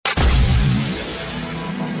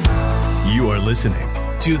You are listening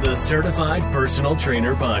to the Certified Personal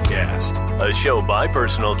Trainer Podcast, a show by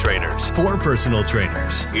personal trainers for personal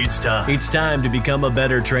trainers. It's time to become a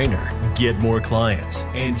better trainer, get more clients,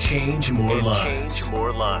 and change more lives.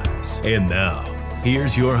 And now,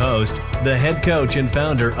 here's your host, the head coach and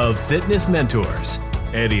founder of Fitness Mentors,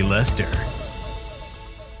 Eddie Lester.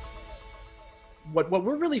 What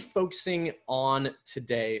we're really focusing on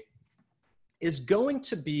today is going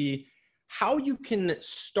to be how you can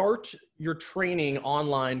start your training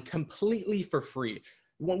online completely for free.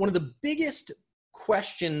 One of the biggest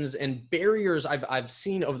questions and barriers I've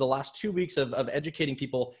seen over the last 2 weeks of educating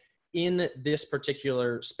people in this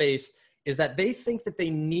particular space is that they think that they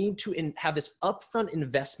need to have this upfront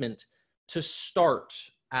investment to start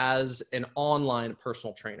as an online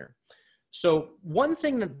personal trainer. So one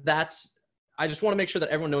thing I just want to make sure that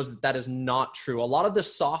everyone knows that is not true. A lot of the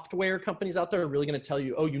software companies out there are really going to tell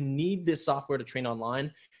you, oh, you need this software to train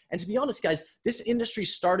online. And to be honest, guys, this industry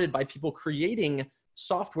started by people creating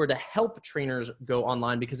software to help trainers go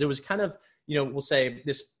online because it was kind of, we'll say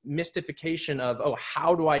this mystification of, oh,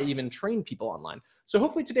 how do I even train people online? So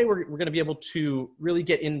hopefully today we're going to be able to really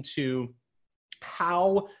get into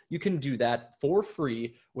how you can do that for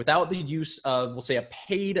free without the use of, we'll say, a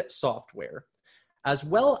paid software, as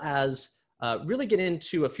well as really get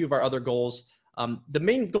into a few of our other goals. The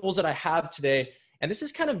main goals that I have today, and this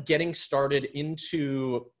is kind of getting started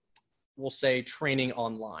into, we'll say, training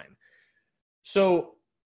online. So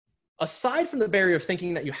aside from the barrier of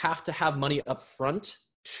thinking that you have to have money up front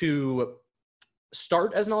to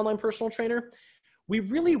start as an online personal trainer, we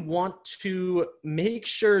really want to make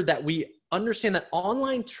sure that we understand that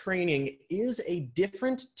online training is a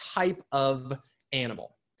different type of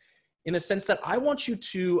animal, in the sense that I want you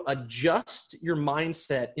to adjust your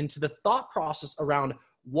mindset into the thought process around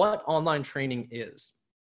what online training is.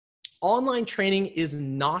 Online training is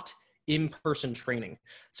not in-person training.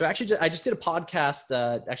 So actually, I just did a podcast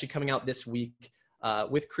actually coming out this week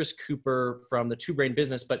with Chris Cooper from the Two Brain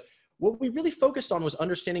Business. But what we really focused on was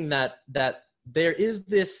understanding that there is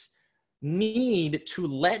this need to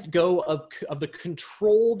let go of the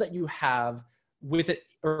control that you have with it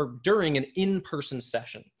or during an in-person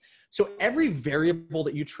session. So every variable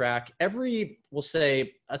that you track, every, we'll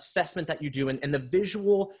say, assessment that you do, and the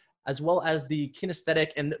visual as well as the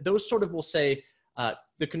kinesthetic, and those sort of, we'll say,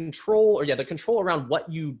 the control around what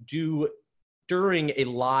you do during a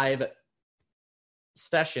live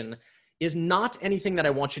session is not anything that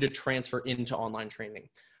I want you to transfer into online training.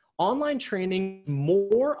 Online training is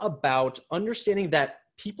more about understanding that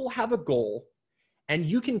people have a goal and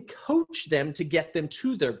you can coach them to get them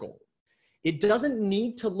to their goal. It doesn't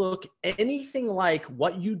need to look anything like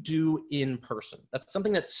what you do in person. That's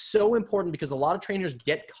something that's so important because a lot of trainers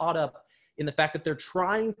get caught up in the fact that they're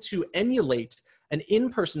trying to emulate an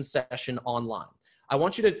in-person session online. I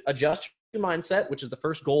want you to adjust your mindset, which is the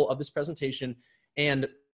first goal of this presentation, and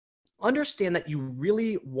understand that you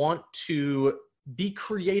really want to be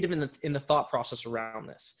creative in the thought process around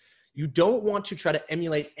this. You don't want to try to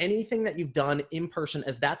emulate anything that you've done in person,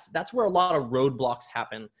 as that's where a lot of roadblocks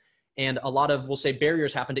happen. And a lot of, we'll say,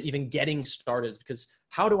 barriers happen to even getting started, because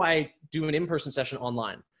how do I do an in-person session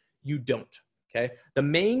online? You don't, okay? The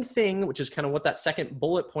main thing, which is kind of what that second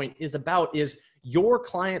bullet point is about, is your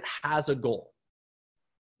client has a goal.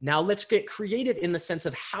 Now let's get creative in the sense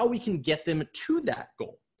of how we can get them to that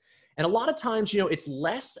goal. And a lot of times, it's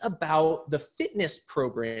less about the fitness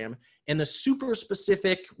program and the super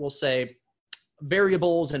specific, we'll say,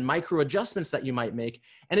 variables and micro adjustments that you might make.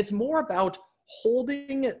 And it's more about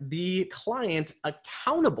holding the client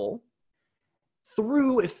accountable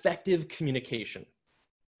through effective communication.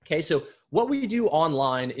 Okay, so what we do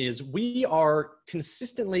online is we are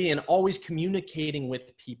consistently and always communicating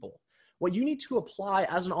with people. What you need to apply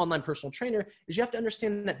as an online personal trainer is you have to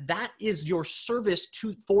understand that is your service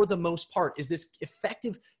for the most part, is this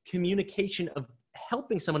effective communication of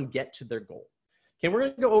helping someone get to their goal. Okay, we're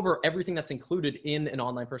going to go over everything that's included in an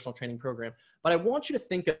online personal training program, but I want you to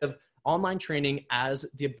think of online training as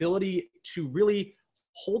the ability to really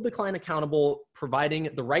hold the client accountable, providing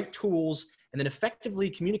the right tools, and then effectively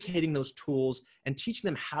communicating those tools and teaching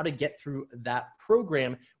them how to get through that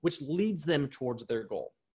program, which leads them towards their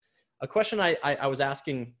goal. A question I was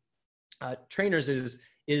asking trainers is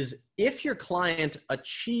if your client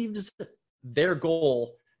achieves their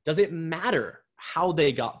goal, does it matter how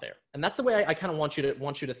they got there? And that's the way I kind of want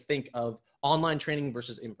you to think of online training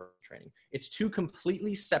versus in-person training. It's two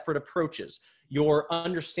completely separate approaches. Your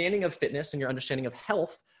understanding of fitness and your understanding of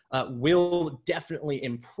health will definitely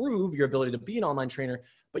improve your ability to be an online trainer,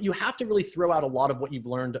 but you have to really throw out a lot of what you've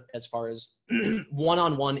learned as far as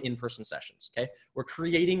one-on-one in-person sessions, okay? We're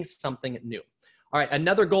creating something new. All right,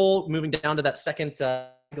 another goal, moving down to that second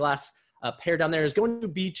glass pair down there, is going to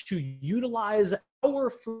be to utilize our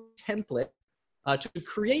free template to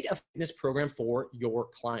create a fitness program for your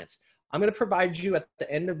clients. I'm going to provide you at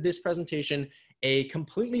the end of this presentation a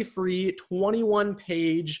completely free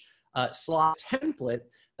 21-page slide template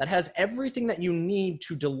that has everything that you need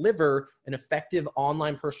to deliver an effective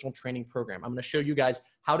online personal training program. I'm going to show you guys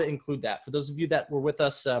how to include that. For those of you that were with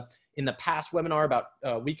us in the past webinar about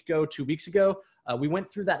a week ago, 2 weeks ago, we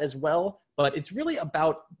went through that as well, but it's really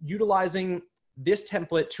about utilizing this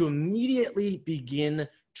template to immediately begin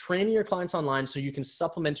training your clients online so you can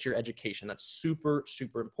supplement your education. That's super,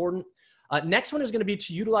 super important. Next one is going to be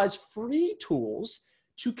to utilize free tools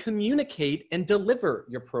to communicate and deliver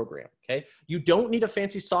your program, okay? You don't need a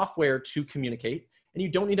fancy software to communicate, and you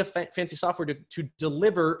don't need a fancy software to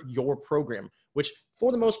deliver your program, which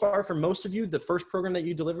for the most part, for most of you, the first program that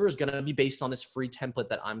you deliver is going to be based on this free template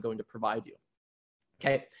that I'm going to provide you,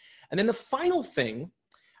 okay? And then the final thing,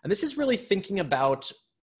 and this is really thinking about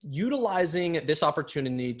utilizing this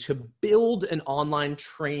opportunity to build an online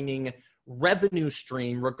training revenue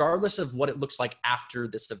stream, regardless of what it looks like after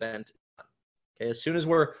this event. Okay, as soon as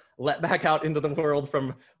we're let back out into the world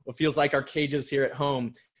from what feels like our cages here at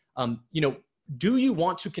home, do you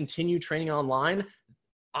want to continue training online?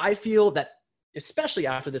 I feel that, especially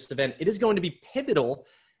after this event, it is going to be pivotal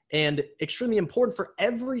and extremely important for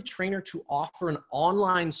every trainer to offer an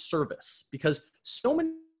online service, because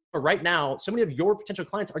right now, so many of your potential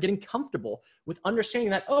clients are getting comfortable with understanding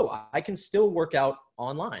that, oh, I can still work out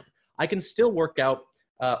online. I can still work out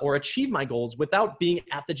or achieve my goals without being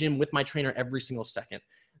at the gym with my trainer every single second.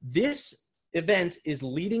 This event is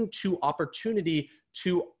leading to opportunity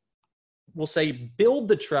to, we'll say, build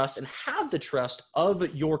the trust and have the trust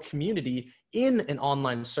of your community in an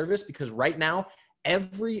online service, because right now,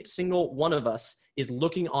 every single one of us is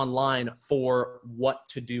looking online for what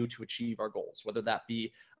to do to achieve our goals, whether that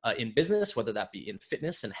be in business, whether that be in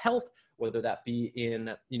fitness and health, whether that be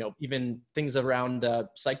in, even things around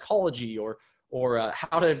psychology or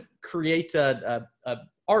how to create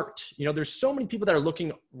art. There's so many people that are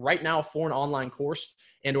looking right now for an online course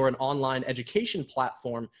and or an online education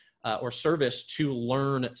platform or service to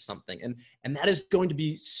learn something. And that is going to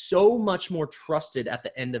be so much more trusted at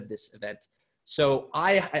the end of this event. So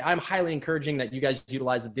I'm highly encouraging that you guys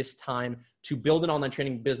utilize this time to build an online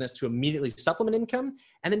training business to immediately supplement income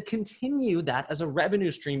and then continue that as a revenue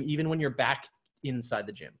stream even when you're back inside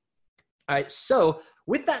the gym. All right, so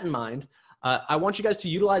with that in mind, I want you guys to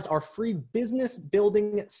utilize our free business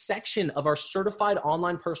building section of our certified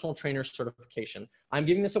online personal trainer certification. I'm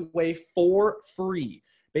giving this away for free.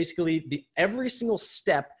 Basically, every single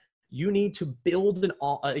step you need to build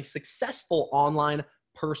a successful online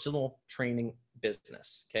personal training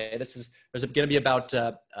business. Okay, there's going to be about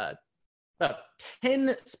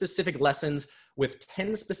 10 specific lessons with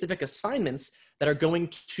 10 specific assignments that are going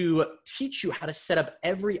to teach you how to set up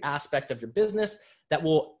every aspect of your business that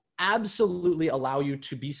will absolutely allow you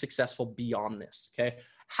to be successful beyond this. Okay,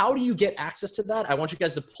 how do you get access to that? I want you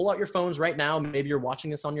guys to pull out your phones right now. Maybe you're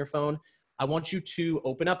watching this on your phone. I want you to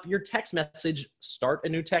open up your text message, start a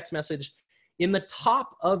new text message. In the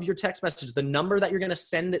top of your text message, the number that you're going to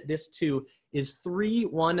send this to is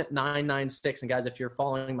 31996. And guys, if you're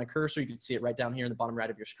following my cursor, you can see it right down here in the bottom right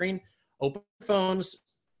of your screen. Open your phones.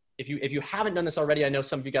 If you haven't done this already, I know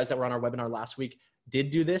some of you guys that were on our webinar last week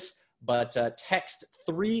did do this, but text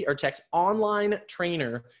online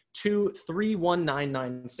trainer to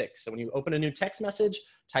 31996. So when you open a new text message,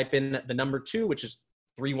 type in the number 2, which is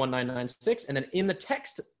 31996. And then in the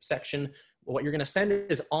text section, what you're going to send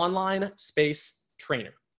is online space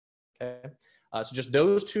trainer. Okay. So just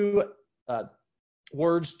those two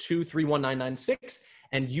words to 31996,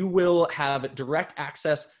 and you will have direct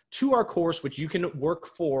access to our course, which you can work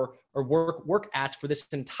at for this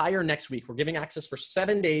entire next week. We're giving access for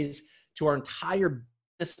 7 days to our entire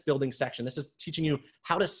business building section. This is teaching you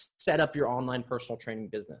how to set up your online personal training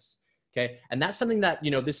business. Okay. And that's something that,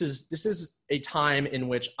 this is a time in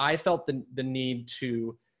which I felt the need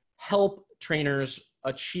to help trainers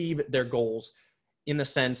achieve their goals in the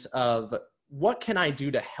sense of, what can I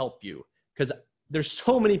do to help you? Because there's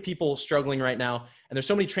so many people struggling right now, and there's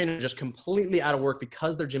so many trainers just completely out of work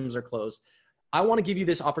because their gyms are closed. I want to give you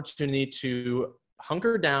this opportunity to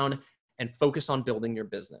hunker down and focus on building your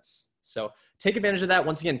business. So take advantage of that.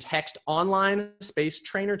 Once again, text online space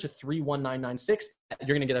trainer to 31996.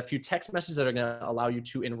 You're going to get a few text messages that are going to allow you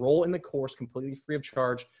to enroll in the course completely free of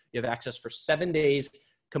charge. You have access for 7 days.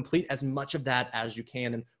 Complete as much of that as you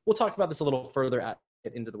can. And we'll talk about this a little further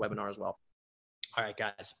get into the webinar as well. All right,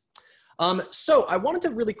 guys. So I wanted to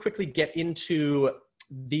really quickly get into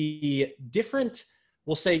the different,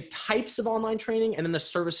 we'll say, types of online training and then the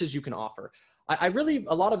services you can offer. I really,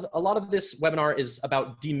 a lot of this webinar is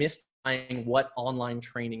about demystifying what online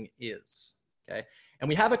training is, okay? And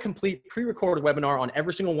we have a complete pre-recorded webinar on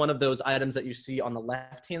every single one of those items that you see on the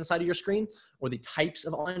left-hand side of your screen, or the types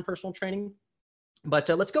of online personal training. But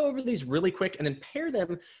let's go over these really quick and then pair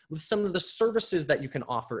them with some of the services that you can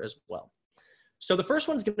offer as well. So the first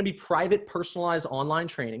one is going to be private personalized online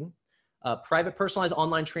training. Private personalized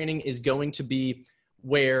online training is going to be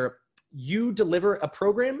where you deliver a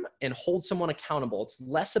program and hold someone accountable. It's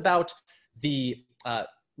less about the,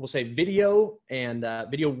 we'll say, video and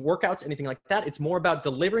video workouts, anything like that. It's more about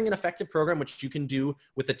delivering an effective program, which you can do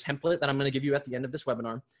with the template that I'm going to give you at the end of this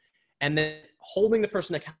webinar, and then holding the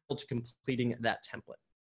person accountable to completing that template.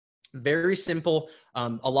 Very simple.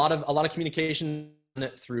 A lot of communication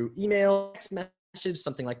through email, text message,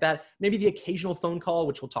 something like that. Maybe the occasional phone call,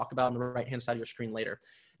 which we'll talk about on the right-hand side of your screen later.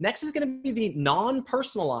 Next is going to be the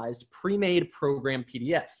non-personalized pre-made program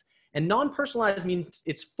PDF. And non-personalized means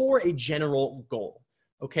it's for a general goal.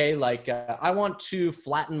 Okay, like I want to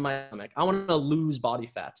flatten my stomach. I want to lose body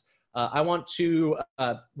fat. I want to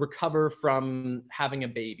recover from having a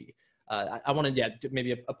baby. I want to,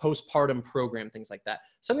 maybe a postpartum program, things like that.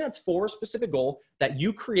 Something that's for a specific goal that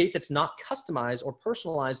you create that's not customized or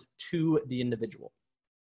personalized to the individual.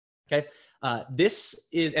 Okay, this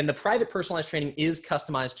is, and the private personalized training is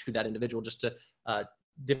customized to that individual, just to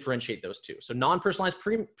differentiate those two. So non-personalized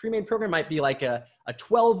pre-made program might be like a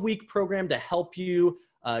 12-week program to help you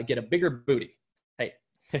get a bigger booty. Hey,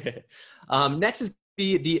 next is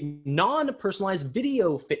the non-personalized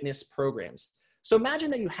video fitness programs. So imagine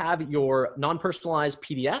that you have your non-personalized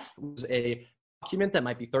PDF, which is a document that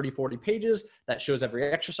might be 30, 40 pages that shows every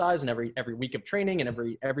exercise and every week of training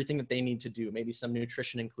and everything that they need to do, maybe some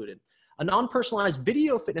nutrition included. A non-personalized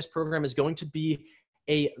video fitness program is going to be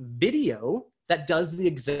a video that does the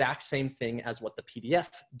exact same thing as what the PDF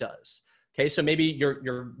does. Okay, so maybe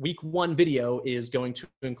your week 1 video is going to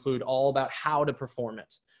include all about how to perform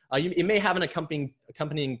it. It may have an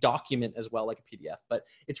accompanying document as well, like a PDF, but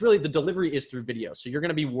it's really the delivery is through video. So you're going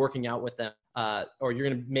to be working out with them, or you're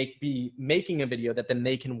going to be making a video that then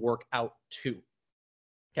they can work out too.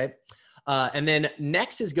 Okay, and then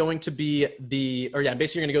next is going to be basically you're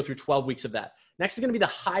going to go through 12 weeks of that. Next is going to be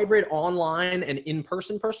the hybrid online and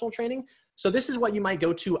in-person personal training. So this is what you might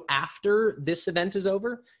go to after this event is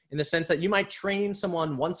over, in the sense that you might train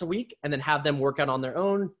someone once a week and then have them work out on their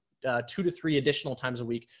own 2 to 3 additional times a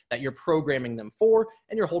week that you're programming them for,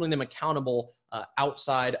 and you're holding them accountable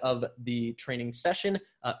outside of the training session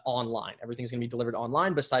online. Everything's going to be delivered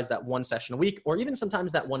online besides that 1 session a week, or even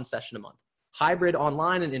sometimes that 1 session a month. Hybrid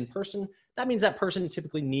online and in person, that means that person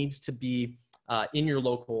typically needs to be in your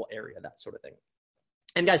local area, that sort of thing.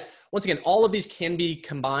 And guys, once again, all of these can be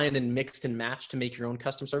combined and mixed and matched to make your own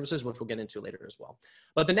custom services, which we'll get into later as well.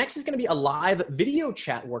 But the next is going to be a live video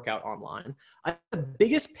chat workout online. The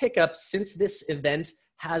biggest pickup since this event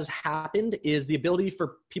has happened is the ability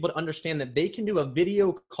for people to understand that they can do a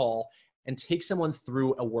video call and take someone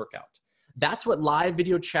through a workout. That's what live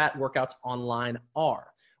video chat workouts online are.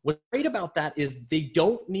 What's great about that is they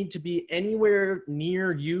don't need to be anywhere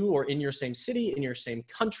near you or in your same city, in your same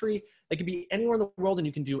country. They could be anywhere in the world, and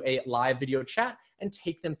you can do a live video chat and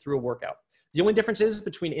take them through a workout. The only difference is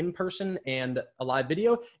between in-person and a live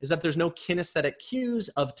video is that there's no kinesthetic cues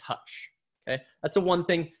of touch. Okay, that's the one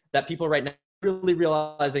thing that people right now are really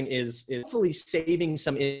realizing is hopefully saving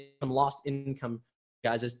some lost income,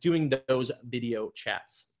 guys, is doing those video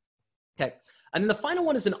chats. Okay. And then the final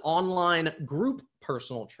one is an online group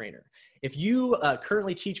personal trainer. If you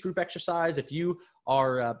currently teach group exercise, if you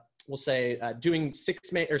are, we'll say, doing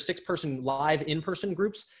 6-person live in-person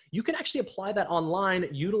groups, you can actually apply that online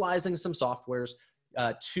utilizing some softwares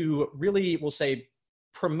to really, we'll say,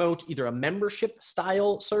 promote either a membership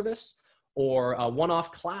style service or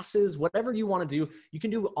one-off classes, whatever you want to do. You can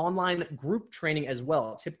do online group training as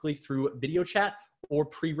well, typically through video chat or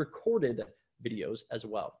pre-recorded videos as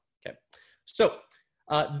well. Okay. So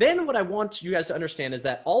then what I want you guys to understand is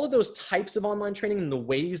that all of those types of online training and the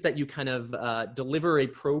ways that you kind of deliver a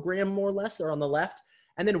program more or less are on the left.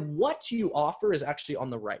 And then what you offer is actually on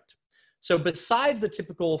the right. So besides the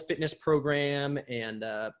typical fitness program and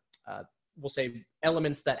we'll say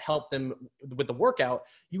elements that help them with the workout,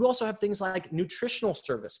 you also have things like nutritional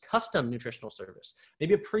service, custom nutritional service,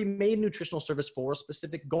 maybe a pre-made nutritional service for a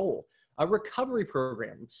specific goal, a recovery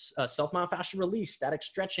program, self-myofascial release, static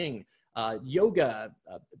stretching, yoga,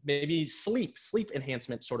 maybe sleep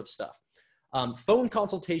enhancement sort of stuff. Phone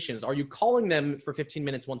consultations, are you calling them for 15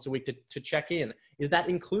 minutes once a week to check in? Is that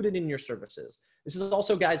included in your services? This is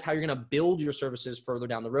also, guys, how you're going to build your services further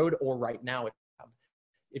down the road or right now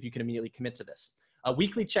if you can immediately commit to this.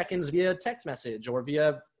 Weekly check-ins via text message or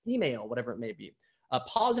via email, whatever it may be.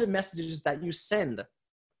 Positive messages that you send,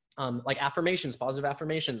 like affirmations, positive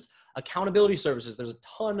affirmations, accountability services. There's a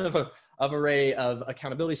ton of array of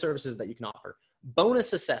accountability services that you can offer.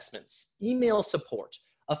 Bonus assessments, email support,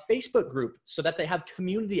 a Facebook group so that they have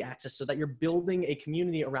community access so that you're building a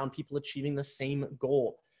community around people achieving the same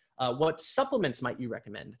goal. What supplements might you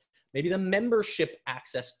recommend? Maybe the membership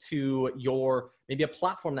access to maybe a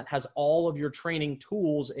platform that has all of your training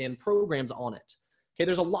tools and programs on it. Okay,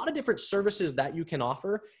 there's a lot of different services that you can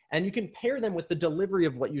offer, and you can pair them with the delivery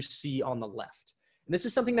of what you see on the left. And this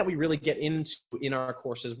is something that we really get into in our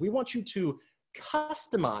courses. We want you to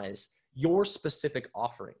customize your specific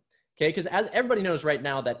offering. Okay, because as everybody knows right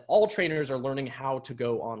now that all trainers are learning how to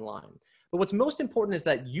go online. But what's most important is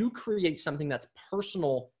that you create something that's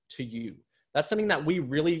personal to you. That's something that we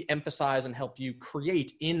really emphasize and help you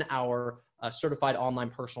create in our certified online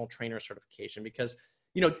personal trainer certification, because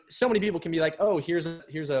so many people can be like, oh, here's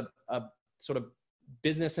a sort of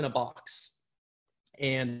business in a box.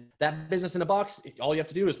 And that business in a box, all you have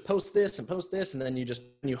to do is post this, and then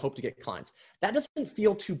you hope to get clients. That doesn't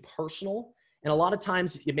feel too personal. And a lot of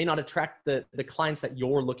times it may not attract the clients that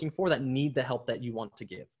you're looking for that need the help that you want to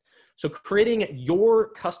give. So creating your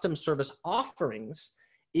custom service offerings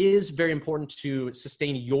is very important to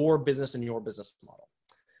sustain your business and your business model.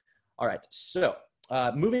 All right, so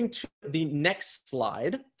moving to the next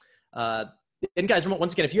slide. And guys,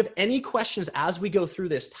 once again, if you have any questions as we go through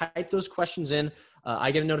this, type those questions in.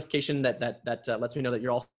 I get a notification that lets me know that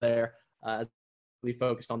you're all there as we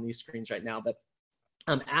focused on these screens right now. But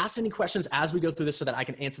ask any questions as we go through this so that I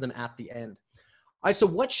can answer them at the end. All right, so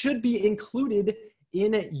what should be included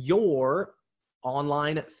in your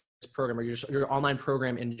online program or your online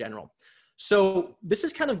program in general? So this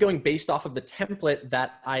is kind of going based off of the template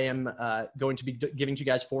that I am going to be giving to you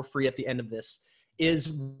guys for free at the end of this. Is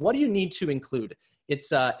what do you need to include?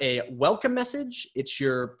 It's a welcome message. It's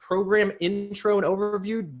your program intro and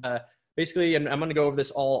overview. Basically, and I'm going to go over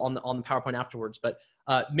this all on the PowerPoint afterwards, but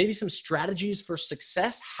maybe some strategies for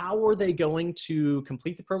success. How are they going to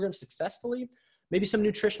complete the program successfully? Maybe some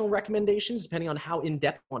nutritional recommendations, depending on how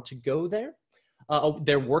in-depth you want to go there.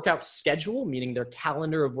 Their workout schedule, meaning their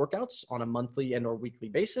calendar of workouts on a monthly and or weekly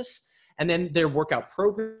basis. And then their workout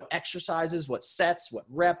program, exercises, what sets, what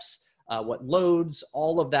reps, what loads,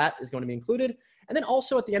 all of that is going to be included. And then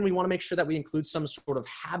also at the end, we want to make sure that we include some sort of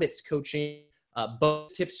habits coaching,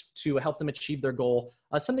 bonus tips to help them achieve their goal,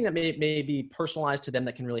 something that may be personalized to them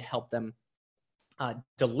that can really help them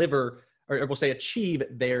deliver, or we'll say achieve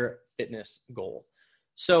their fitness goal.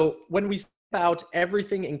 So when we think about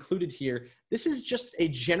everything included here, this is just a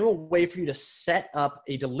general way for you to set up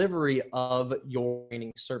a delivery of your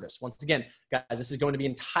training service. Once again, guys, this is going to be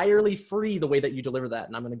entirely free the way that you deliver that.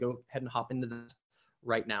 And I'm going to go ahead and hop into this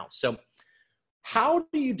right now. So how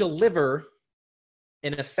do you deliver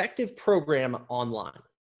an effective program online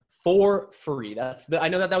for free? I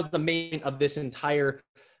know that was the main of this entire,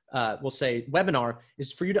 we'll say, webinar,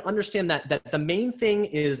 is for you to understand that the main thing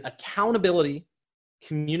is accountability,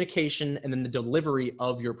 communication, and then the delivery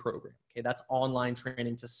of your program. Okay, that's online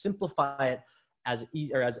training, to simplify it as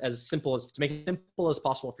simple as, to make it simple as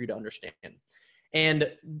possible for you to understand.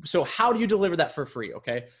 And so how do you deliver that for free?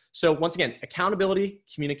 Okay, so once again, accountability,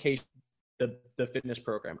 communication, the fitness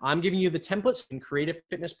program. I'm giving you the templates and create a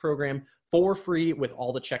fitness program for free with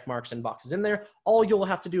all the check marks and boxes in there. All you'll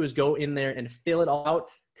have to do is go in there and fill it all out,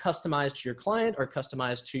 customized to your client or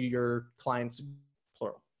customized to your client's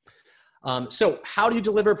plural. So how do you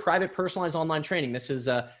deliver private personalized online training? This is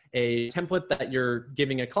a template that you're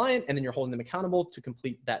giving a client, and then you're holding them accountable to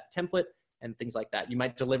complete that template and things like that. You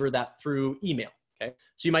might deliver that through email. Okay,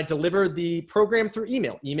 so you might deliver the program through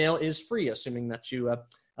email. Email is free, assuming that you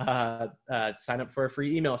sign up for a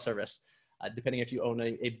free email service, depending if you own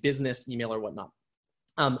a business email or whatnot.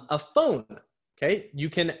 A phone, okay? You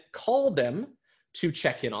can call them to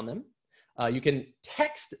check in on them. You can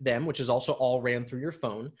text them, which is also all ran through your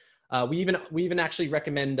phone. We even actually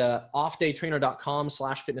recommend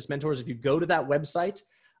offdaytrainer.com/fitnessmentors. If you go to that website,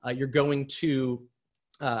 you're going to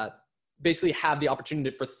basically have the opportunity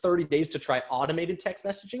for 30 days to try automated text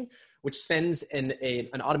messaging, which sends an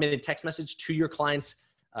automated text message to your client's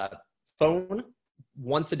phone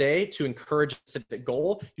once a day to encourage a specific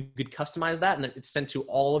goal. You could customize that, and it's sent to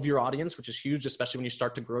all of your audience, which is huge, especially when you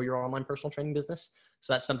start to grow your online personal training business.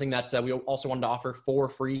 So that's something that we also wanted to offer for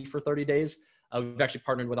free for 30 days. We've actually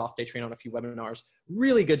partnered with Off Day Train on a few webinars.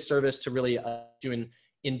 Really good service to really do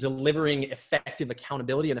in delivering effective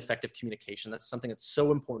accountability and effective communication. That's something that's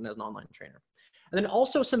so important as an online trainer. And then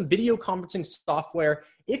also some video conferencing software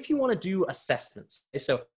if you want to do assessments. Okay,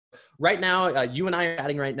 so right now, you and I are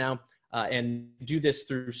chatting right now and do this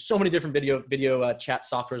through so many different video chat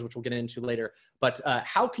softwares, which we'll get into later. But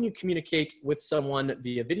how can you communicate with someone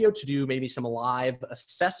via video to do maybe some live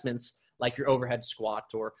assessments like your overhead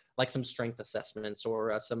squat or like some strength assessments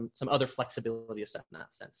or some other flexibility assessment in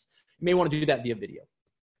that sense? You may want to do that via video.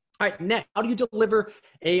 All right, next, how do you deliver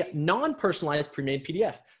a non-personalized pre-made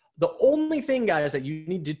PDF? The only thing, guys, that you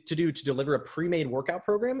need to do to deliver a pre-made workout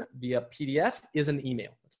program via PDF is an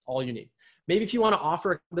email. That's all you need. Maybe if you want to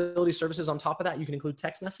offer accountability services on top of that, you can include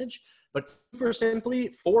text message. But super simply,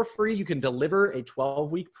 for free, you can deliver a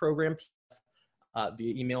 12-week program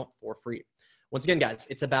via email for free. Once again, guys,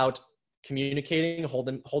 it's about communicating,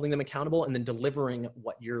 holding them accountable, and then delivering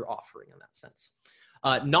what you're offering in that sense.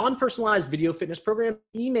 Non-personalized video fitness program,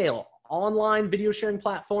 email, online video sharing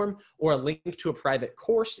platform, or a link to a private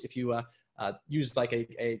course. If you use like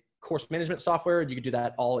a course management software, you could do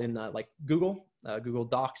that all in like Google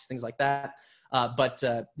Docs, things like that.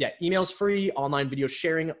 Yeah, email's free, online video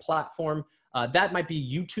sharing platform. That might be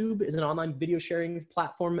YouTube is an online video sharing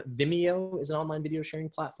platform. Vimeo is an online video sharing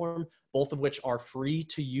platform, both of which are free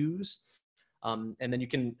to use. And then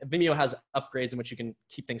Vimeo has upgrades in which you can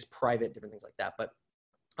keep things private, different things like that. But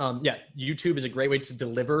yeah, YouTube is a great way to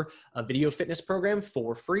deliver a video fitness program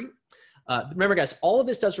for free. Remember, guys, all of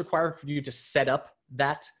this does require for you to set up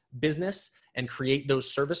that business and create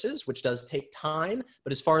those services, which does take time.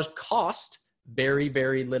 But as far as cost, very,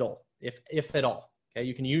 very little, if at all. Okay,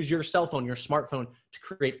 you can use your cell phone, your smartphone to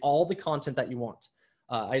create all the content that you want.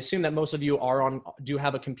 I assume that most of you do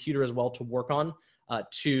have a computer as well to work on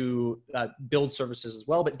to build services as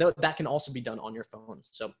well, but that can also be done on your phone.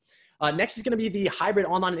 So next is going to be the hybrid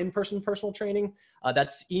online and in-person personal training.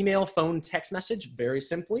 That's email, phone, text message, very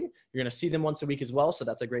simply. You're going to see them once a week as well, so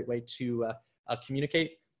that's a great way to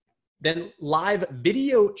communicate. Then live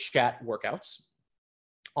video chat workouts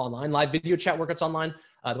online. Live video chat workouts online,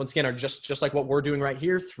 once again, are just like what we're doing right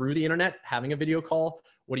here through the internet, having a video call.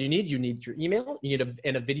 What do you need? You need your email. You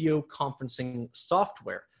need a video conferencing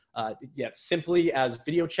software. Yeah, simply as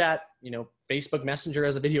video chat, Facebook Messenger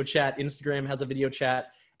has a video chat, Instagram has a video chat.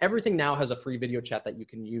 Everything now has a free video chat that you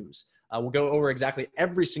can use. We'll go over exactly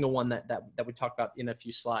every single one that we talked about in a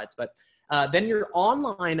few slides. But then your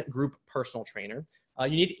online group personal trainer, you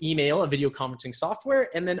need email, a video conferencing software,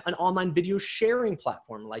 and then an online video sharing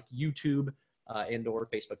platform like YouTube and or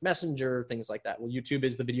Facebook Messenger, things like that. Well, YouTube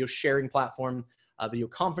is the video sharing platform. Video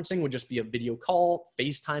conferencing would just be a video call.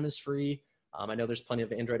 FaceTime is free. I know there's plenty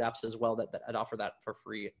of Android apps as well that offer that for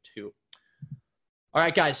free too. All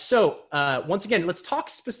right, guys. So once again, let's talk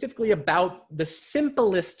specifically about the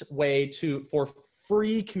simplest way for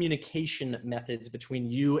free communication methods between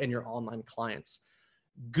you and your online clients.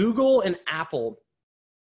 Google and Apple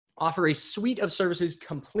offer a suite of services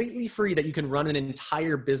completely free that you can run an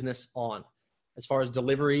entire business on, as far as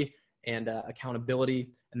delivery and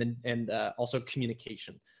accountability, and also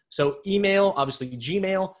communication. So email, obviously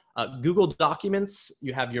Gmail, Google Documents.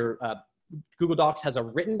 You have your Google Docs has a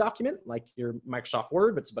written document like your Microsoft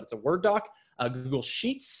Word, but it's a Word doc. Google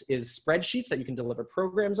Sheets is spreadsheets that you can deliver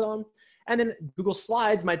programs on. And then Google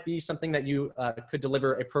Slides might be something that you could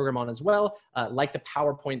deliver a program on as well, like the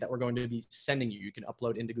PowerPoint that we're going to be sending you. You can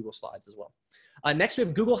upload into Google Slides as well. Next, we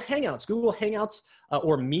have Google Hangouts. Google Hangouts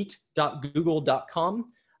or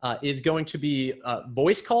meet.google.com is going to be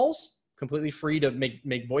voice calls, completely free to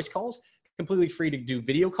make voice calls, completely free to do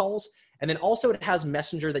video calls. And then also it has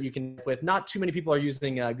Messenger that you can with. Not too many people are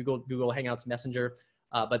using Google Hangouts Messenger,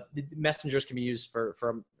 but the messengers can be used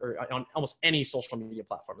on almost any social media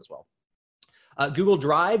platform as well. Google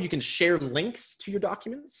Drive, you can share links to your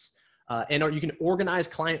documents, or you can organize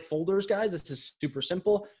client folders, guys. This is super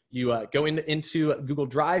simple. You go into Google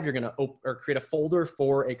Drive, you're gonna create a folder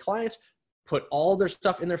for a client, put all their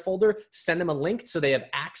stuff in their folder, send them a link so they have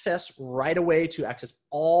access right away to access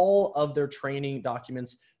all of their training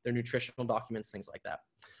documents, their nutritional documents, things like that.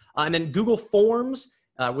 And then Google Forms,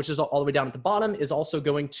 which is all the way down at the bottom, is also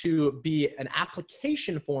going to be an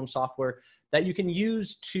application form software that you can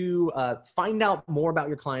use to find out more about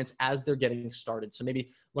your clients as they're getting started. So maybe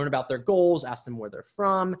learn about their goals, ask them where they're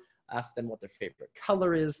from, ask them what their favorite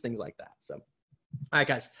color is, things like that. So, all right,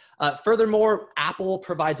 guys. Furthermore, Apple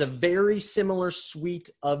provides a very similar suite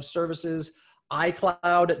of services,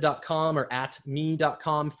 iCloud.com or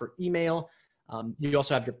 @me.com for email. You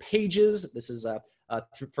also have your pages. This is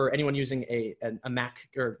for anyone using a Mac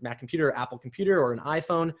or Mac computer, Apple computer, or an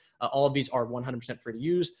iPhone. All of these are 100% free to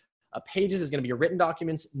use. Pages is going to be your written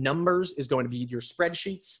documents. Numbers is going to be your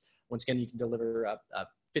spreadsheets. Once again, you can deliver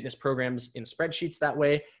fitness programs in spreadsheets that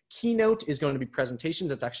way. Keynote is going to be presentations.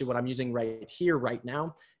 That's actually what I'm using right here, right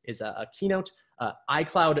now, is a Keynote.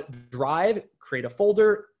 iCloud Drive, create a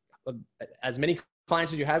folder. As many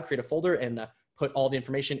clients as you have, create a folder and put all the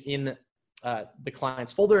information in the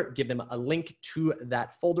client's folder. Give them a link to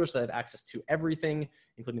that folder so they have access to everything,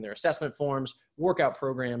 including their assessment forms, workout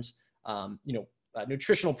programs,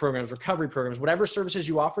 nutritional programs, recovery programs, whatever services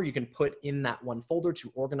you offer, you can put in that one folder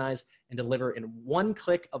to organize and deliver in one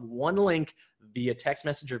click of one link via text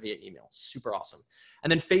message or via email. Super awesome.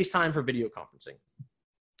 And then FaceTime for video conferencing.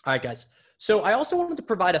 All right, guys. So I also wanted to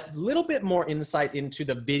provide a little bit more insight into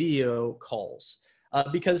the video calls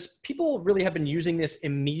because people really have been using this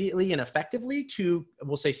immediately and effectively to,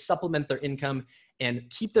 we'll say, supplement their income and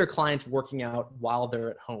keep their clients working out while they're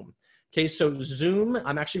at home. Okay, so Zoom,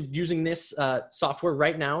 I'm actually using this software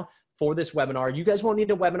right now for this webinar. You guys won't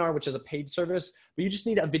need a webinar, which is a paid service, but you just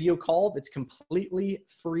need a video call that's completely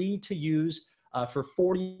free to use for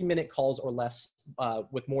 40-minute calls or less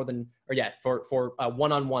with more than, for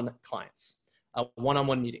one-on-one clients,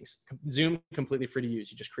 one-on-one meetings. Zoom, completely free to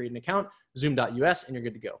use. You just create an account, zoom.us, and you're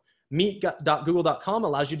good to go. Meet.google.com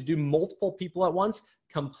allows you to do multiple people at once,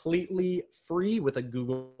 completely free with a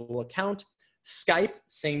Google account. Skype,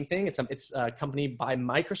 same thing. It's accompanied by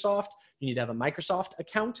Microsoft. You need to have a Microsoft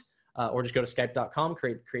account or just go to skype.com,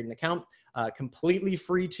 create an account. Completely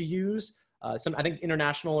free to use. I think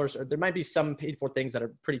international or there might be some paid for things that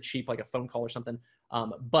are pretty cheap, like a phone call or something.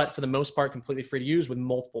 But for the most part, completely free to use with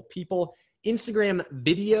multiple people. Instagram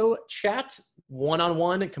video chat,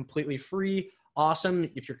 one-on-one, completely free. Awesome.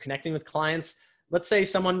 If you're connecting with clients, let's say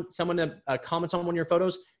someone comments on one of your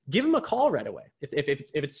photos, give them a call right away. If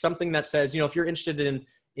it's something that says, if you're interested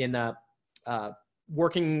in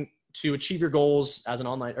working to achieve your goals as an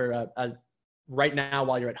online or right now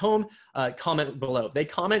while you're at home, comment below. If they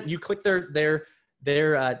comment, you click their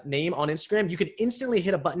name on Instagram, you could instantly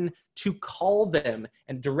hit a button to call them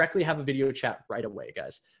and directly have a video chat right away,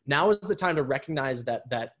 guys. Now is the time to recognize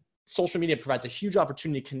that social media provides a huge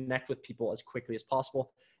opportunity to connect with people as quickly as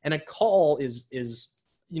possible. And a call is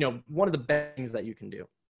one of the best things that you can do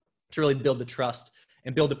to really build the trust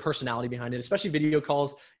and build the personality behind it, especially video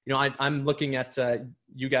calls. I'm looking at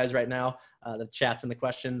you guys right now, the chats and the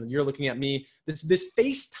questions, and you're looking at me. This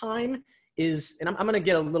FaceTime is, and I'm going to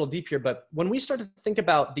get a little deep here, but when we start to think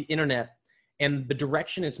about the internet and the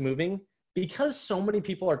direction it's moving, because so many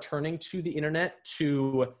people are turning to the internet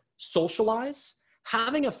to socialize,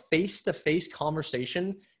 having a face-to-face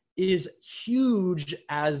conversation is huge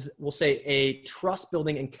as, we'll say, a trust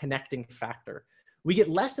building and connecting factor. We get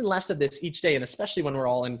less and less of this each day, and especially when we're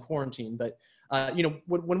all in quarantine. But,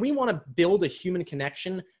 when we want to build a human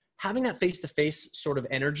connection, having that face-to-face sort of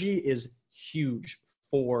energy is huge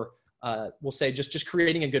for, we'll say, just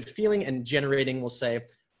creating a good feeling and generating, we'll say,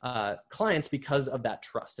 clients because of that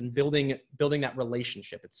trust and building that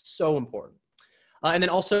relationship. It's so important. And then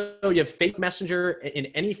also you have Facebook Messenger. In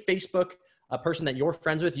any Facebook person that you're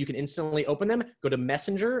friends with, you can instantly open them, go to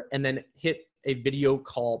Messenger, and then hit a video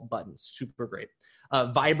call button. Super great.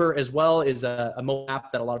 Viber as well is a mobile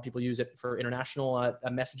app that a lot of people use it for international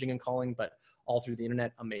messaging and calling, but all through the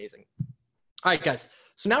internet. Amazing. All right, guys.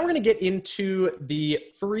 So now we're going to get into the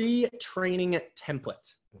free training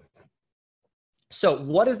template. So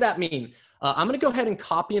what does that mean? I'm going to go ahead and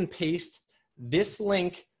copy and paste this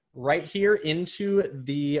link right here into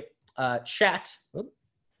the chat.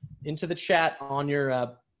 Into the chat on your,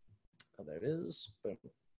 oh, there it is. Boom.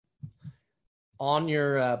 On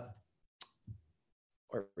your,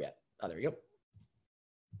 where are we at? Oh, there we go.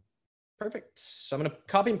 Perfect. So I'm going to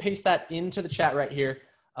copy and paste that into the chat right here.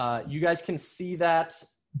 You guys can see that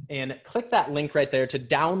and click that link right there to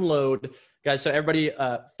download, guys. So everybody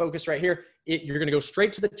focus right here. You're going to go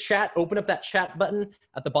straight to the chat, open up that chat button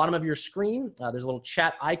at the bottom of your screen. There's a little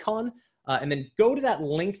chat icon, and then go to that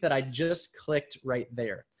link that I just clicked right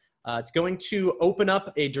there. It's going to open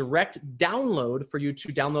up a direct download for you to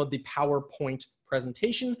download the PowerPoint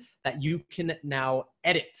presentation that you can now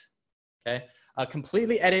edit, okay?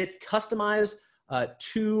 Completely edit, customize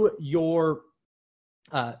to your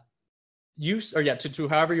use, or to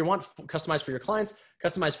however you want, customize for your clients,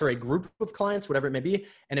 customize for a group of clients, whatever it may be,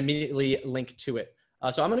 and immediately link to it.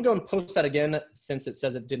 So I'm gonna go and post that again since it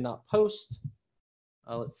says it did not post.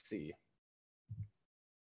 Let's see.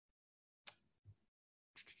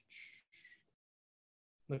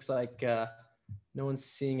 Looks like no one's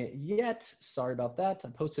seeing it yet. Sorry about that. I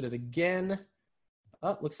posted it again.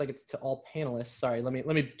 Oh, looks like it's to all panelists. Sorry, let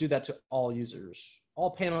me do that to all users,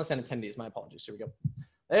 all panelists and attendees. My apologies. Here we go.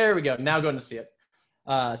 There we go. Now going to see it.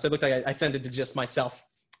 So it looked like I sent it to just myself.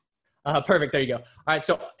 Perfect. There you go. All right.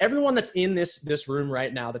 So everyone that's in this room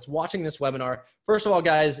right now, that's watching this webinar, first of all,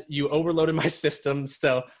 guys, you overloaded my system.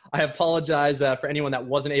 So I apologize for anyone that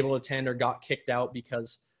wasn't able to attend or got kicked out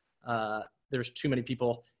because there's too many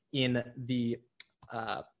people in the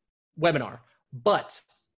webinar. But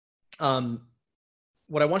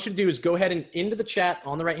what I want you to do is go ahead and into the chat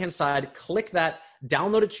on the right-hand side, click that,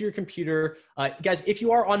 download it to your computer. Guys, if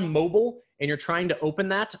you are on mobile and you're trying to open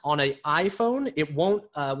that on an iPhone, it won't,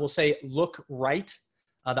 we'll say look right.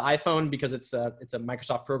 The iPhone, because it's a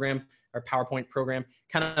Microsoft program or PowerPoint program,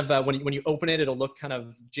 kind of when you open it, it'll look kind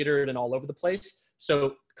of jittered and all over the place.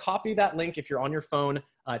 So copy that link if you're on your phone,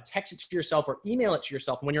 text it to yourself or email it to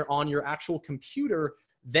yourself. When you're on your actual computer,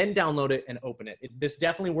 then download it and open it. This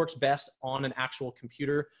definitely works best on an actual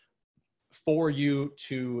computer for you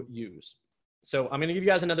to use. So I'm going to give you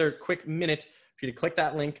guys another quick minute for you to click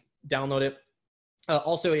that link, download it.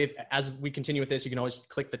 Also, as we continue with this, you can always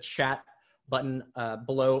click the chat button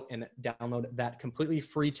below and download that completely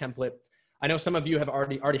free template. I know some of you have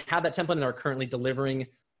already had that template and are currently delivering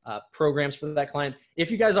programs for that client.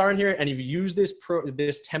 If you guys are in here and you've used this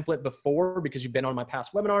template before because you've been on my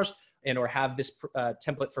past webinars and or have this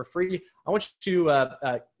template for free, I want you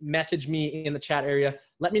to message me in the chat area.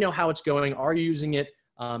 Let me know how it's going. Are you using it?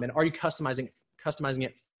 And are you customizing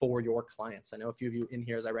it for your clients? I know a few of you in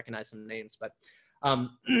here as I recognize some names, but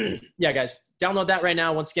yeah, guys, download that right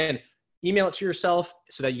now. Once again, email it to yourself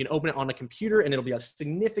so that you can open it on a computer and it'll be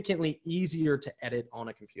significantly easier to edit on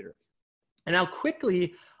a computer. And now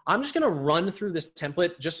quickly, I'm just going to run through this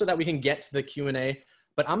template just so that we can get to the Q&A,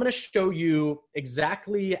 but I'm going to show you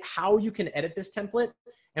exactly how you can edit this template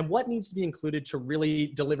and what needs to be included to really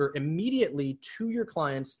deliver immediately to your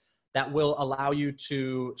clients that will allow you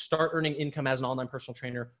to start earning income as an online personal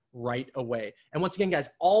trainer right away. And once again, guys,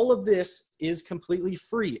 all of this is completely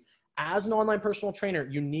free. As an online personal trainer,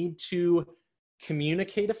 you need to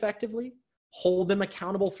communicate effectively, hold them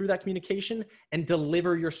accountable through that communication, and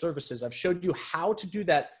deliver your services. I've showed you how to do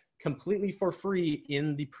that completely for free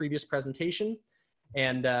in the previous presentation.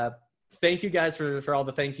 And thank you guys for all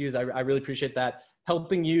the thank yous. I really appreciate that.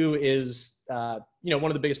 Helping you is, one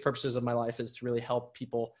of the biggest purposes of my life is to really help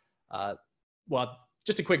people. Well,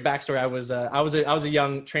 just a quick backstory. I was a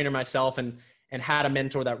young trainer myself and had a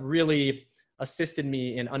mentor that really assisted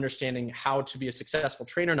me in understanding how to be a successful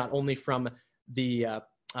trainer, not only from the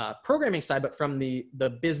programming side, but from the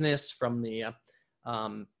business, from the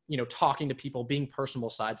talking to people, being personable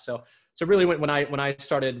side. So really when I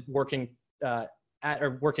started working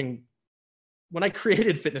when I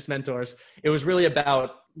created Fitness Mentors, it was really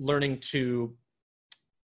about learning to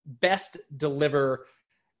best deliver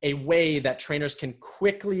a way that trainers can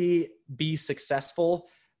quickly be successful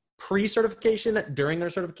pre-certification, during their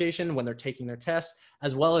certification, when they're taking their tests,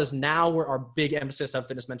 as well as now where our big emphasis of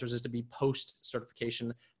Fitness Mentors is to be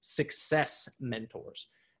post-certification success mentors.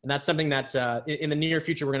 And that's something that in the near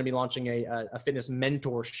future, we're going to be launching a fitness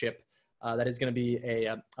mentorship that is going to be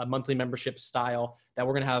a monthly membership style that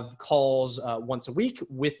we're going to have calls once a week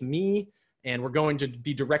with me. And we're going to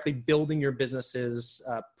be directly building your businesses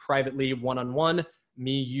privately, one-on-one,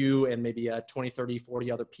 me, you, and maybe 20, 30,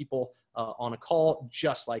 40 other people on a call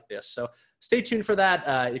just like this. So stay tuned for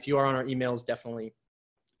that. If you are on our emails, definitely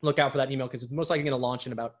look out for that email because it's most likely going to launch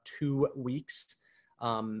in about 2 weeks.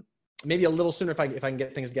 Maybe a little sooner if I can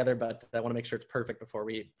get things together, but I want to make sure it's perfect before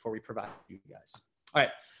we provide you guys. All right,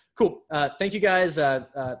 cool. Thank you guys.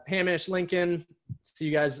 Hamish, Lincoln, see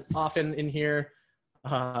you guys often in here.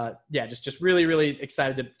 Yeah, just really, really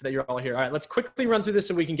excited that you're all here. All right, let's quickly run through this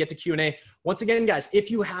so we can get to Q&A. Once again, guys,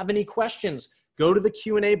 if you have any questions, go to the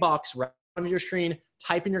Q&A box right on your screen,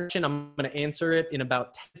 type in your question. I'm going to answer it in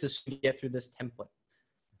about 10 minutes to get through this template.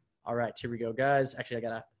 All right, here we go, guys. Actually, I got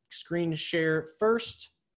to screen share first.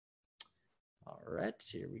 All right,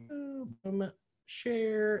 here we go. Boom,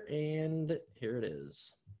 share, and here it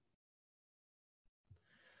is.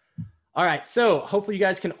 All right, so hopefully you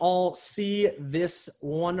guys can all see this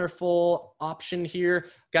wonderful option here.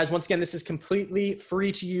 Guys, once again, this is completely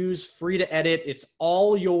free to use, free to edit. It's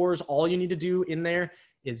all yours. All you need to do in there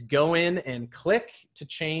is go in and click to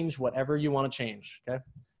change whatever you want to change, okay?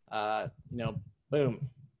 Boom.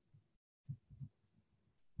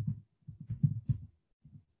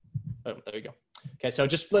 Boom, there you go. Okay, so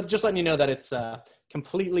just letting you know that it's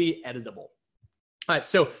completely editable. All right,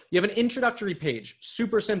 so you have an introductory page,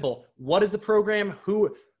 super simple. What is the program?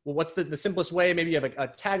 Who well, what's the simplest way? Maybe you have a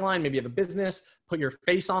tagline, maybe you have a business, put your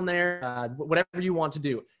face on there, whatever you want to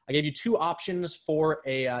do. I gave you 2 options for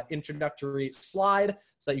a introductory slide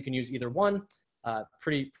so that you can use either one.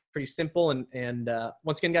 Pretty simple. And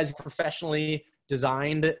once again, guys, professionally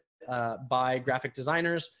designed by graphic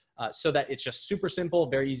designers so that it's just super simple,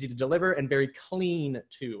 very easy to deliver, and very clean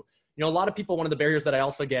too. You know, a lot of people, one of the barriers that I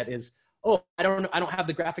also get is, oh, I don't have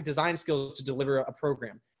the graphic design skills to deliver a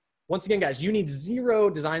program. Once again, guys, you need 0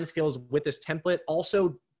 design skills with this template.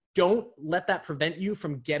 Also, don't let that prevent you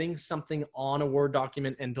from getting something on a Word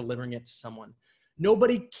document and delivering it to someone.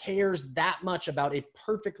 Nobody cares that much about a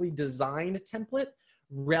perfectly designed template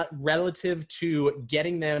relative to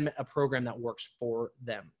getting them a program that works for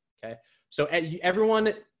them, okay? So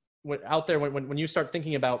everyone out there, when you start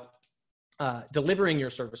thinking about delivering your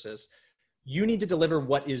services, you need to deliver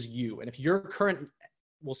what is you. And if your current,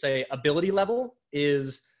 we'll say, ability level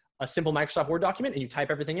is a simple Microsoft Word document and you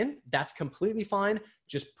type everything in, that's completely fine.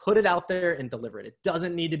 Just put it out there and deliver it. It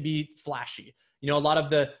doesn't need to be flashy. You know, a lot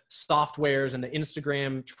of the softwares and the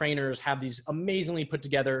Instagram trainers have these amazingly put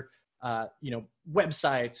together, you know,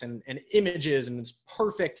 websites and images and this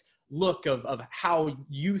perfect look of how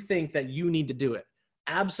you think that you need to do it.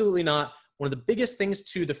 Absolutely not. One of the biggest things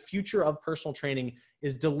to the future of personal training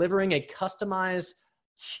is delivering a customized,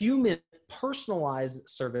 human, personalized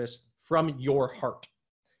service from your heart.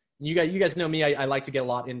 You guys know me. I like to get a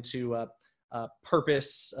lot into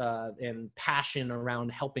purpose and passion around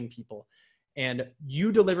helping people. And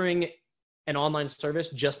you delivering an online service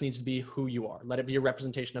just needs to be who you are. Let it be a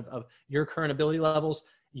representation of your current ability levels,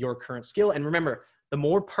 your current skill. And remember, the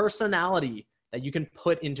more personality that you can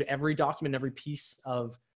put into every document, every piece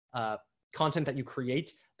of content that you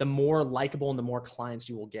create, the more likable and the more clients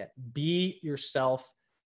you will get. Be yourself,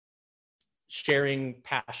 sharing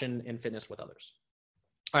passion and fitness with others.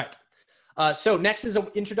 All right. So next is an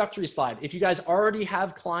introductory slide. If you guys already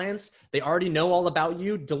have clients, they already know all about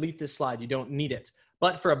you, delete this slide. You don't need it.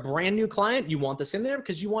 But for a brand new client, you want this in there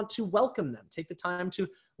because you want to welcome them. Take the time to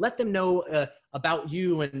let them know about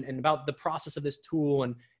you and about the process of this tool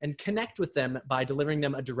and connect with them by delivering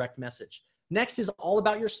them a direct message. Next is all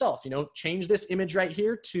about yourself. You know, change this image right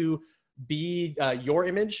here to be your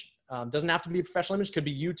image. Doesn't have to be a professional image. Could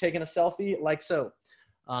be you taking a selfie like so.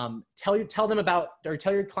 Tell them about, or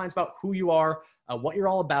tell your clients about who you are, what you're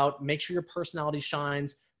all about. Make sure your personality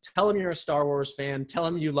shines. Tell them you're a Star Wars fan. Tell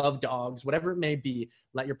them you love dogs, whatever it may be.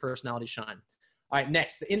 Let your personality shine. All right,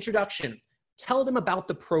 next, the introduction. Tell them about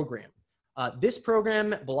the program. This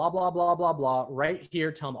program, blah, blah, blah, blah, blah, right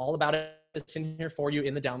here. Tell them all about it. It's in here for you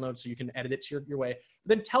in the download so you can edit it to your way.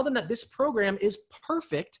 But then tell them that this program is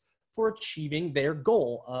perfect for achieving their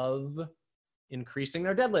goal of increasing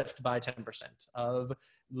their deadlift by 10%, of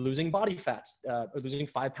losing body fat, or losing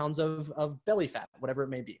 5 pounds of belly fat, whatever it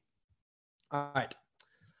may be. All right.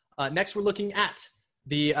 Next, we're looking at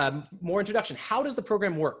the more introduction. How does the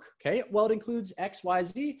program work? Okay. Well, it includes X, Y,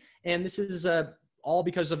 Z, and this is all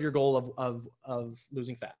because of your goal of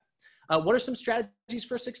losing fat. What are some strategies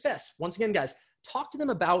for success? Once again, guys, talk to them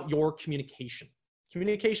about your communication.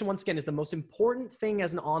 Communication, once again, is the most important thing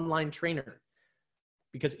as an online trainer,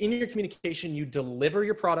 because in your communication, you deliver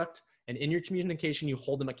your product, and in your communication, you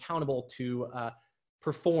hold them accountable to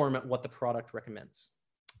perform what the product recommends.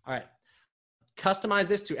 All right. Customize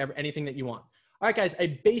this to anything that you want. All right, guys,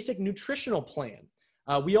 a basic nutritional plan.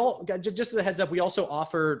 Just as a heads up, we also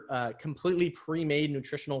offer completely pre-made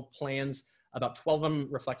nutritional plans, about 12 of them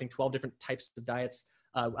reflecting 12 different types of diets.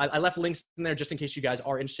 I left links in there just in case you guys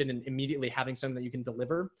are interested in immediately having something that you can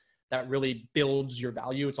deliver that really builds your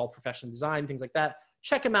value. It's all professional design, things like that.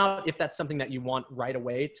 Check them out if that's something that you want right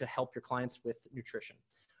away to help your clients with nutrition.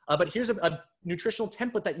 But here's a nutritional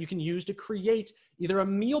template that you can use to create either a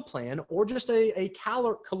meal plan or just a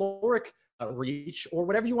caloric reach or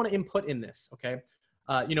whatever you want to input in this, okay?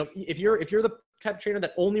 You know, if you're the type of trainer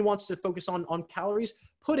that only wants to focus on calories,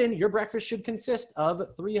 put in your breakfast should consist of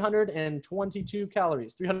 322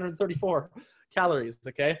 calories, 334 calories,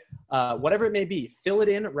 okay? Whatever it may be, fill it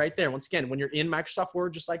in right there. Once again, when you're in Microsoft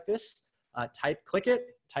Word just like this, click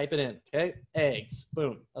it, type it in, okay? Eggs,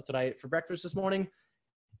 boom. That's what I ate for breakfast this morning.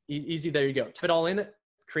 Easy, there you go. Type it all in,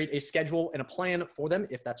 create a schedule and a plan for them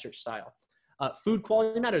if that's your style. Food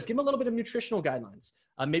quality matters. Give them a little bit of nutritional guidelines.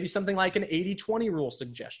 Maybe something like an 80-20 rule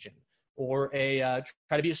suggestion, or a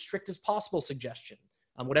try to be as strict as possible suggestion,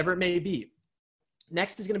 whatever it may be.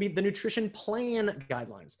 Next is going to be the nutrition plan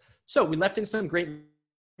guidelines. So we left in some great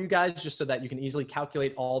you guys just so that you can easily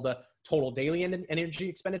calculate all the total daily energy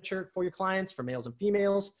expenditure for your clients, for males and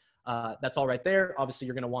females. That's all right there. Obviously,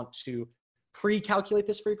 you're going to want to pre-calculate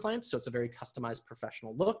this for your clients, so it's a very customized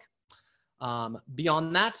professional look.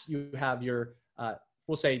 Beyond that, you have your,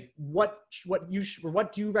 we'll say, what do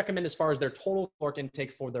you recommend as far as their total caloric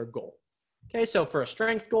intake for their goal? Okay, so for a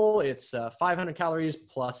strength goal, it's 500 calories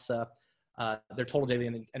plus their total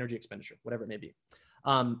daily energy expenditure, whatever it may be.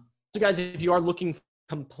 So guys, if you are looking for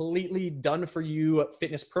completely done for you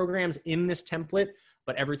fitness programs in this template,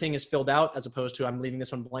 but everything is filled out as opposed to I'm leaving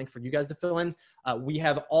this one blank for you guys to fill in, we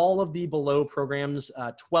have all of the below programs,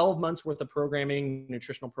 12 months worth of programming,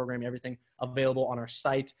 nutritional programming, everything available on our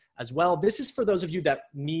site as well. This is for those of you that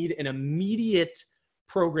need an immediate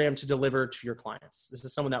program to deliver to your clients. This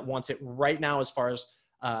is someone that wants it right now as far as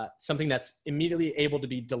something that's immediately able to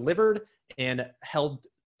be delivered and held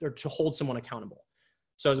or to hold someone accountable.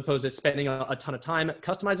 So as opposed to spending a ton of time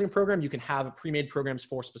customizing a program, you can have pre-made programs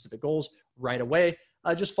for specific goals right away.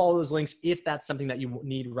 Just follow those links if that's something that you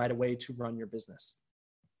need right away to run your business.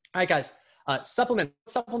 All right, guys,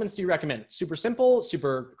 supplements do you recommend? Super simple,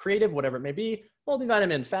 super creative, whatever it may be.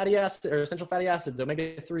 Multivitamin, fatty acid, or essential fatty acids,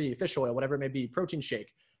 omega-3, fish oil, whatever it may be, protein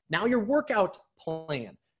shake. Now your workout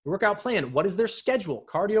plan. Your workout plan, what is their schedule?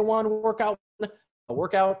 Cardio 1, workout 1,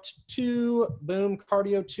 workout 2, boom,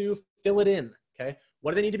 cardio 2, fill it in, okay?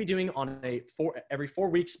 What do they need to be doing on every 4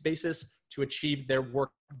 weeks basis to achieve their work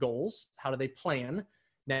goals? How do they plan?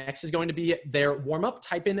 Next is going to be their warm-up.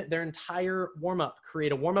 Type in their entire warm-up.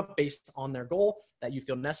 Create a warm-up based on their goal that you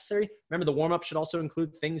feel necessary. Remember, the warm-up should also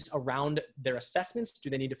include things around their assessments. Do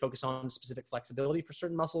they need to focus on specific flexibility for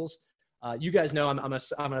certain muscles? You guys know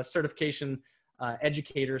I'm a certification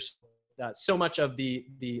educator. So much of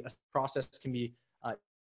the process can be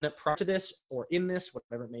prior to this or in this,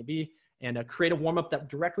 whatever it may be, and create a warm-up that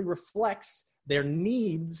directly reflects their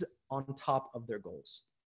needs on top of their goals.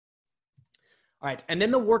 All right, and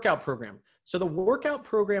then the workout program. So the workout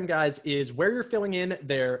program, guys, is where you're filling in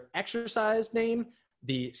their exercise name,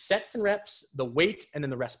 the sets and reps, the weight, and then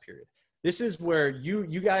the rest period. This is where you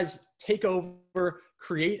guys take over,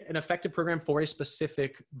 create an effective program for a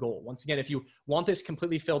specific goal. Once again, if you want this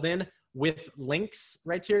completely filled in with links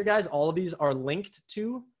right here, guys, all of these are linked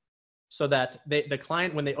to, so that the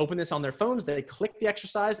client, when they open this on their phones, they click the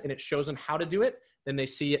exercise and it shows them how to do it. Then they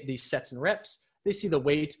see the sets and reps, they see the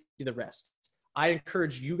weight, see the rest. I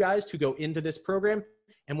encourage you guys to go into this program,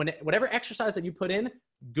 and whatever exercise that you put in,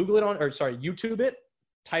 YouTube it,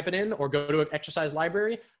 type it in, or go to an exercise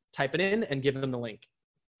library, type it in and give them the link.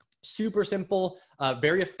 Super simple,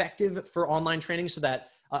 very effective for online training, so that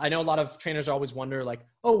I know a lot of trainers always wonder like,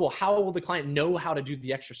 oh, well, how will the client know how to do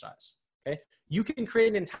the exercise? Okay. You can create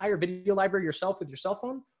an entire video library yourself with your cell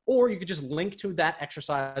phone, or you could just link to that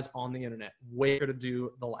exercise on the internet. Way to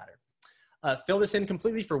do the latter. Fill this in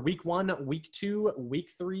completely for week 1, week 2,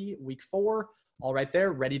 week 3, week 4, all right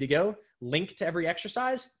there, ready to go. Link to every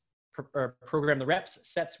exercise, program the reps,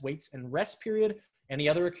 sets, weights, and rest period. Any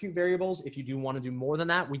other acute variables, if you do want to do more than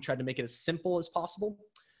that, we try to make it as simple as possible.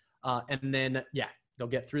 And then, yeah, they'll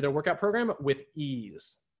get through their workout program with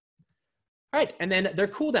ease. All right, and then their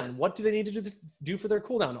cool down. What do they need to do for their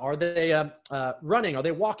cool down? Are they running? Are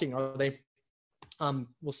they walking? Are they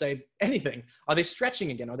we'll say anything? Are they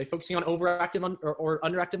stretching again? Are they focusing on overactive or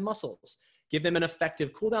underactive muscles? Give them an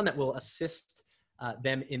effective cool down that will assist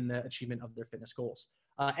them in the achievement of their fitness goals.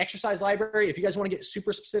 Exercise library, if you guys want to get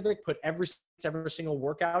super specific, put every single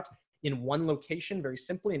workout in one location, very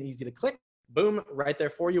simply and easy to click. Boom, right there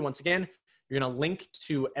for you. Once again, you're going to link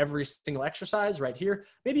to every single exercise right here.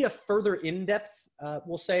 Maybe a further in-depth,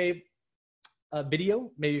 we'll say, a video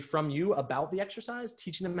maybe from you about the exercise,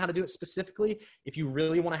 teaching them how to do it specifically. If you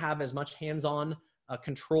really want to have as much hands-on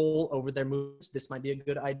control over their moves, this might be a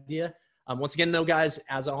good idea. Once again, though, guys,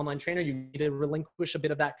 as an online trainer, you need to relinquish a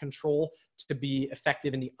bit of that control to be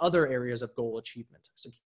effective in the other areas of goal achievement. So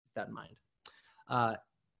keep that in mind.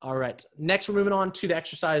 All right. Next, we're moving on to the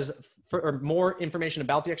exercise or more information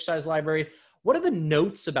about the exercise library. What are the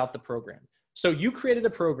notes about the program? So you created a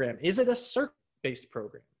program. Is it a circuit-based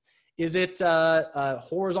program? Is it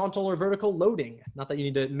horizontal or vertical loading? Not that you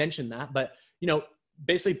need to mention that, but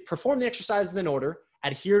basically perform the exercises in order.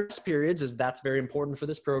 Adhere to periods, as that's very important for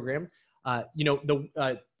this program.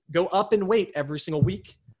 Go up in weight every single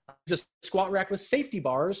week. Just squat rack with safety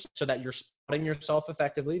bars so that you're spotting yourself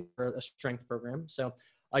effectively for a strength program. So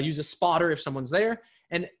I use a spotter if someone's there.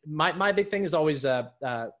 And my big thing is always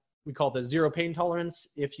we call it the zero pain tolerance.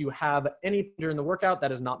 If you have any during the workout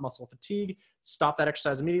that is not muscle fatigue, stop that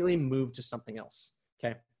exercise immediately, move to something else,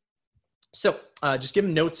 okay? So just give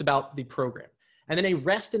them notes about the program. And then a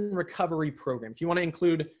rest and recovery program. If you want to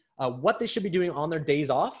include what they should be doing on their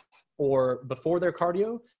days off or before their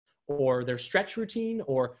cardio or their stretch routine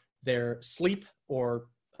or their sleep or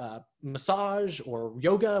massage or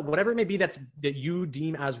yoga, whatever it may be that you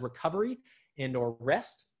deem as recovery and or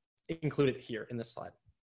rest, include it here in this slide.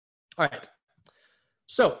 All right.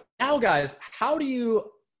 So now, guys, how do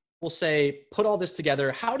you, we'll say, put all this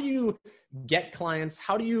together? How do you get clients?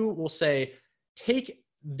 How do you, we'll say, take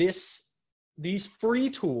these free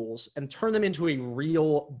tools and turn them into a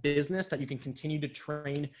real business that you can continue to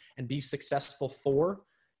train and be successful for?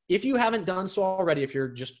 If you haven't done so already, if you're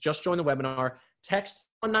just joined the webinar, text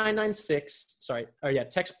 1996,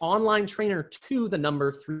 text online trainer to the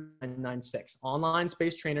number 3996, online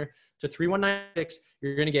space trainer to 3196.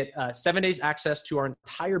 You're going to get 7 days access to our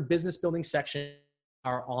entire business building section,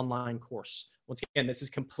 our online course. Once again, this is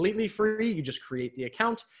completely free. You just create the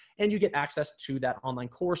account and you get access to that online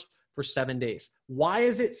course for 7 days. Why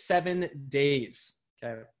is it 7 days?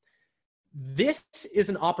 Okay. This is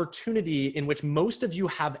an opportunity in which most of you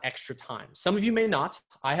have extra time. Some of you may not.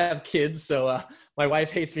 I have kids, so my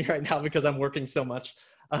wife hates me right now because I'm working so much.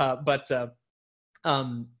 You may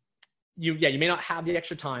not have the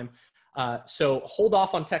extra time. So hold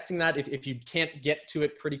off on texting that if you can't get to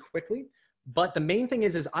it pretty quickly. But the main thing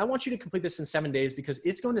is I want you to complete this in 7 days because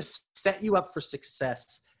it's going to set you up for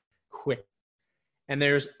success quick. And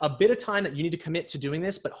there's a bit of time that you need to commit to doing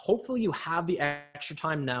this, but hopefully you have the extra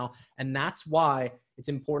time now. And that's why it's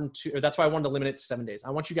important that's why I wanted to limit it to 7 days. I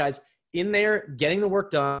want you guys in there getting the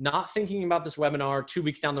work done, not thinking about this webinar 2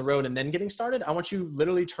 weeks down the road and then getting started. I want you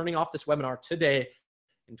literally turning off this webinar today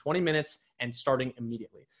in 20 minutes and starting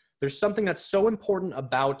immediately. There's something that's so important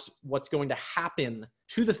about what's going to happen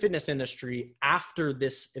to the fitness industry after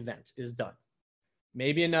this event is done.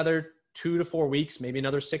 Maybe another 2 to 4 weeks, maybe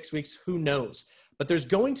another 6 weeks, who knows? But there's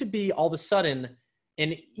going to be all of a sudden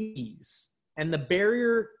an ease, and the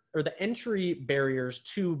barrier or the entry barriers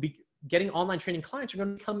to getting online training clients are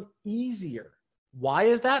going to become easier. Why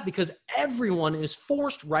is that? Because everyone is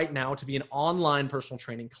forced right now to be an online personal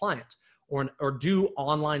training client or do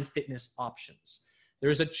online fitness options.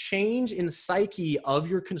 There's a change in psyche of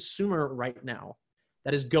your consumer right now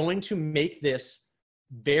that is going to make this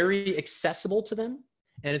very accessible to them.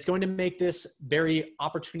 And it's going to make this very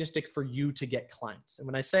opportunistic for you to get clients. And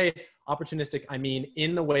when I say opportunistic, I mean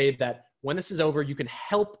in the way that when this is over, you can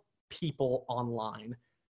help people online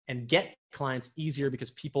and get clients easier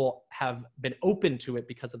because people have been open to it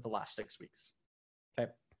because of the last 6 weeks.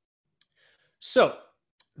 Okay. So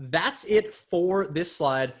that's it for this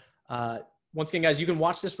slide. Once again, guys, you can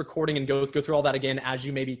watch this recording and go through all that again as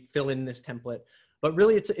you maybe fill in this template. But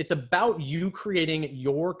really, it's about you creating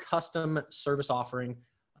your custom service offering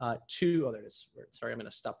there it is. Sorry, I'm going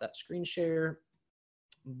to stop that screen share.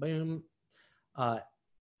 Boom. All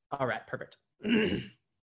right, perfect.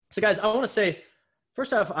 So guys,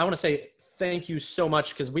 first off, I want to say thank you so much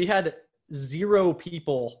because we had 0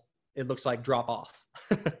 people, it looks like, drop off.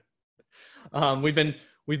 We've been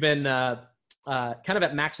kind of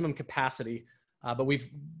at maximum capacity, but we've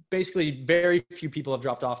basically very few people have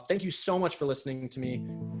dropped off. Thank you so much for listening to me.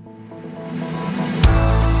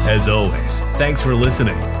 As always, thanks for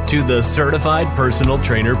listening to the Certified Personal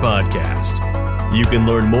Trainer Podcast. You can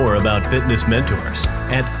learn more about fitness mentors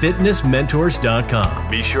at fitnessmentors.com.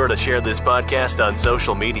 Be sure to share this podcast on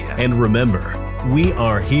social media. And remember, we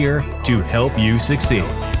are here to help you succeed.